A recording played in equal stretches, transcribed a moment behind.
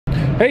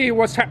Hey,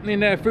 what's happening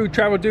there, food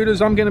travel doodles?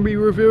 I'm going to be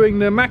reviewing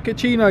the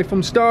Macchiato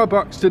from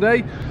Starbucks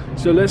today.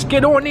 So let's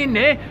get on in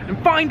there and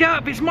find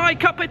out if it's my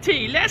cup of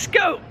tea. Let's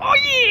go! Oh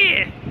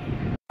yeah!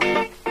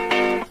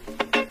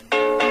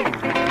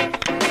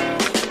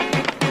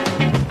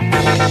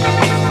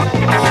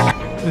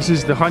 This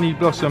is the Honey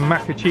Blossom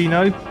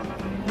Macchiato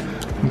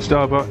from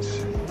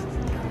Starbucks.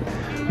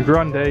 The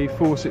Grande,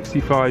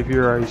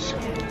 €4.65.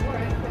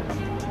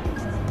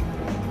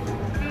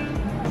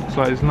 Looks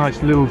like there's a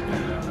nice little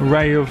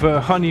array of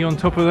honey on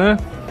top of there.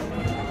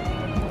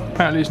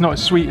 Apparently it's not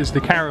as sweet as the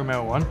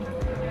caramel one.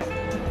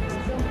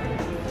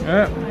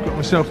 Yeah, got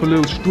myself a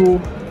little straw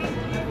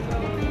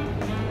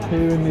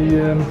here in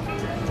the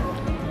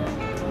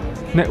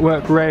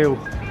Network Rail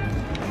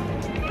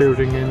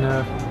building in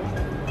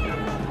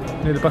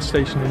near the bus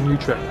station in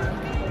Utrecht.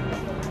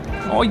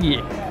 Oh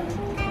yeah!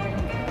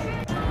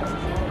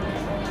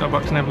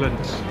 Starbucks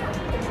Netherlands.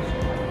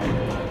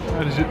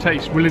 How does it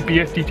taste? Will it be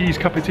FDT's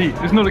cup of tea?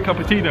 It's not a cup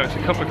of tea though, it's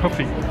a cup of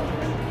coffee.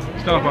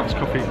 Starbucks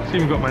coffee. It's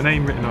even got my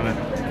name written on it.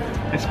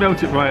 They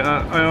spelt it right.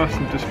 I asked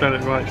them to spell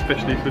it right,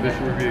 especially for this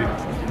review.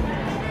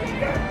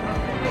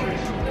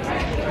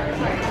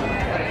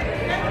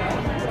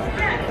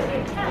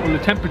 Well, the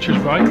temperature's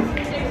right.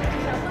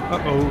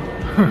 Uh-oh.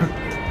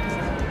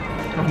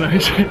 Oh no,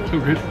 it's all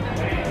good.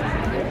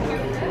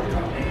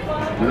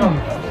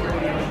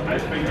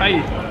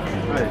 Hey.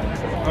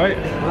 Right.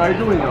 What are you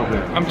doing over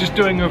there? I'm just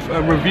doing a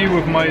review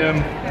of my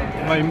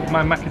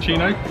my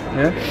Macchiato.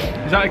 Yeah.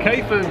 Is that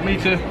okay for me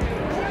to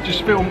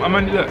just film? I'm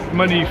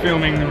only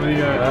filming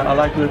the. I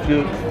like to if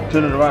you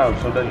turn it around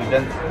so that you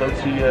then don't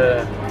see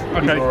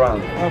people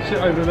around. I'll sit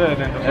over there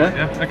then. Yeah.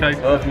 Yeah. Okay.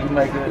 So if you can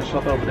make a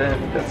shot over there,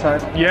 that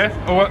side. Yeah.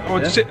 Or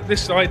yeah? sit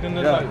this side and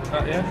then like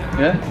that. Yeah.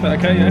 Yeah. Is that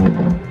okay? Yeah.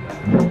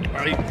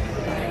 Right.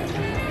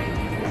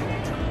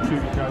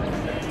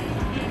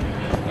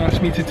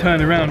 Asked me to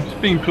turn around.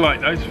 Just being polite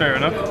though, it's fair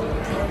enough.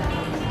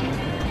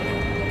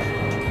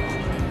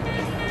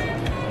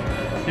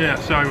 Yeah,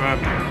 so the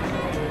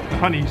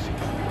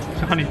what's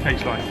the honey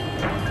taste like?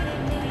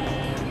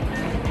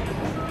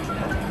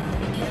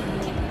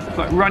 It's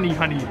like runny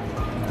honey.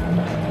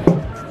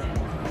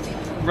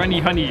 Runny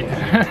honey.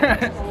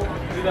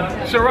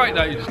 It's alright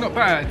though, it's not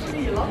bad.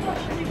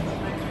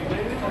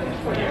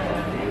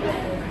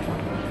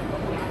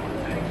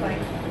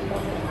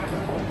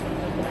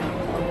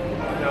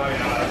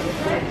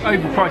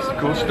 Overpriced of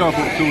course,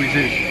 Starbucks always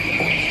is.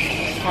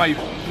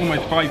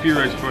 Almost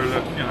 €5 for for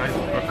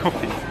a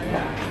coffee.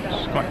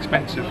 It's quite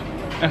expensive.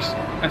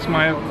 That's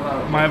my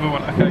other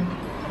one. Okay.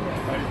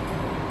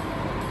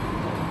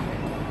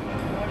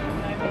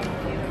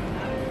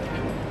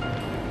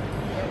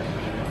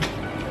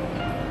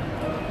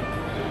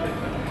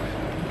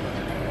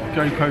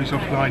 GoPro's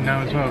offline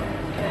now as well.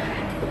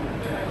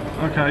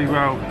 Okay,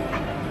 well,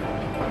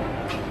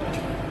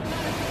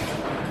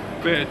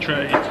 fair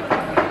trade.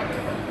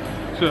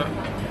 So,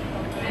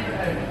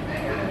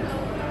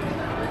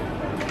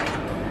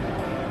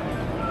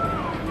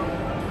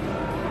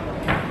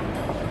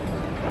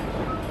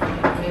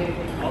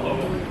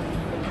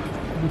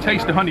 you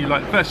taste the honey,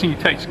 like the first thing you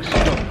taste is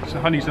the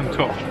honey's on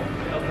top.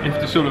 You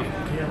have to sort of,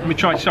 let me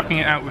try sucking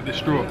it out with the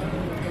straw.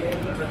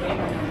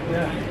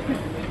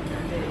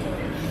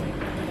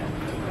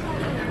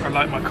 I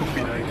like my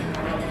coffee though.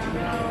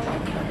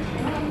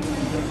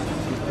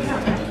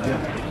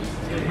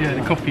 Yeah,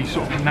 the coffee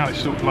sort of, now it's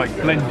sort of like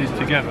blended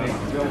together. Yeah,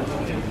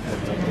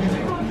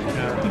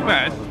 not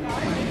bad.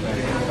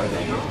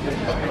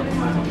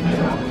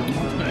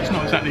 No, it's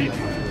not exactly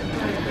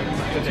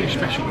too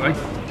special though.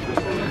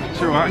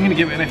 So alright, I'm going to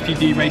give it an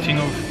FTD rating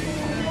of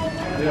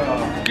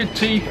good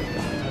tea.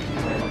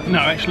 No,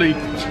 actually,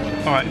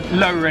 alright,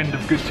 lower end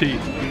of good tea.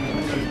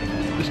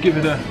 Let's give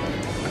it a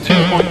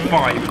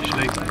 2.5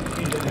 actually.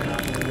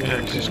 Yeah,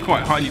 because it's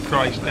quite highly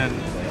priced and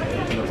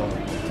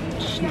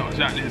it's not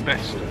exactly the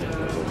best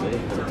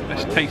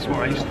taste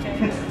wise.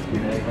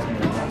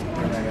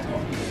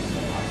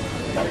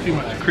 Too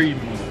much cream,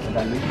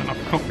 not enough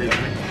coffee I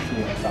think.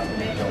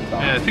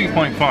 Yeah,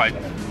 2.5.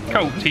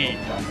 Cold tea.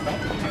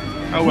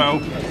 Oh well.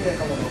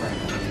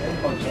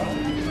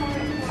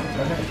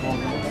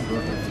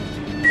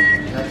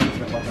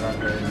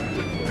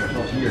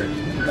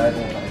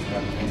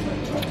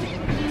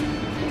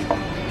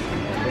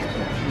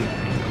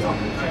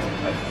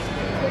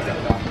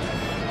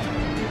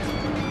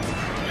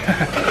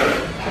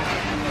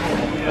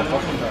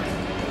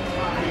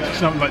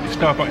 It's not like the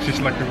Starbucks is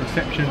like a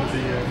reception of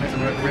the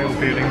Network Rail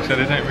building, so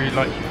they don't really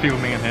like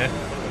filming in here.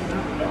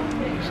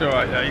 It's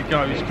alright though, you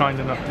guy was kind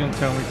enough, didn't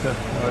tell me to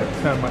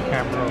turn my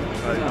camera off,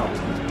 so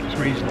it's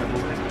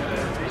reasonable.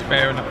 It's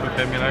fair enough with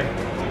him, you know.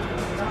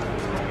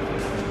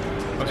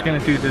 I was going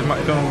to do the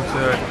McDonald's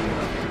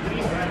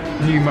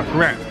new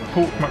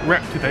pork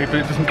McWrap today, but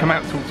it doesn't come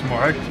out till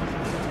tomorrow.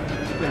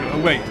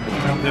 Oh wait,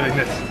 I'm doing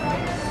this.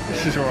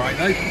 This is alright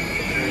though.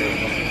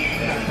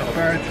 Not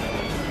bad.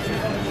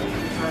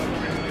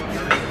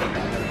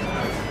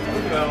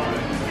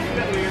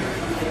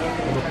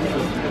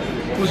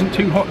 It wasn't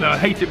too hot though. I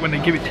hate it when they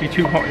give it to you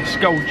too hot. It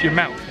scalds your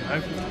mouth, you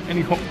know.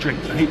 Any hot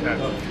drinks, I hate that.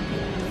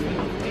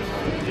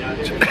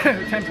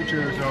 The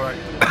temperature is alright.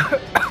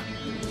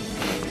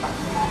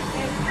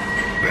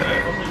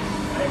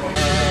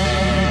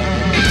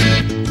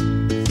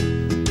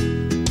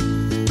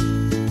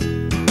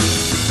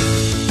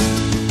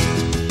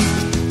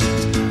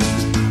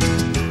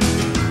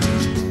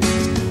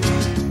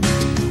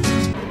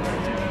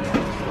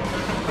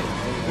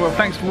 Well,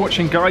 thanks for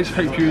watching, guys.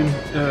 Hope you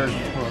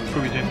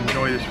probably didn't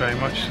enjoy this very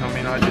much. I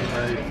mean, I didn't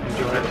really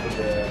enjoy it.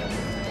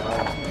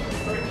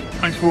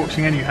 Thanks for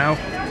watching anyhow,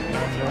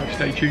 and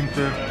stay tuned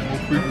for more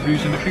fruit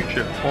reviews in the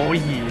future. Oh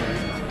yeah,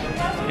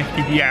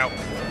 FTD out.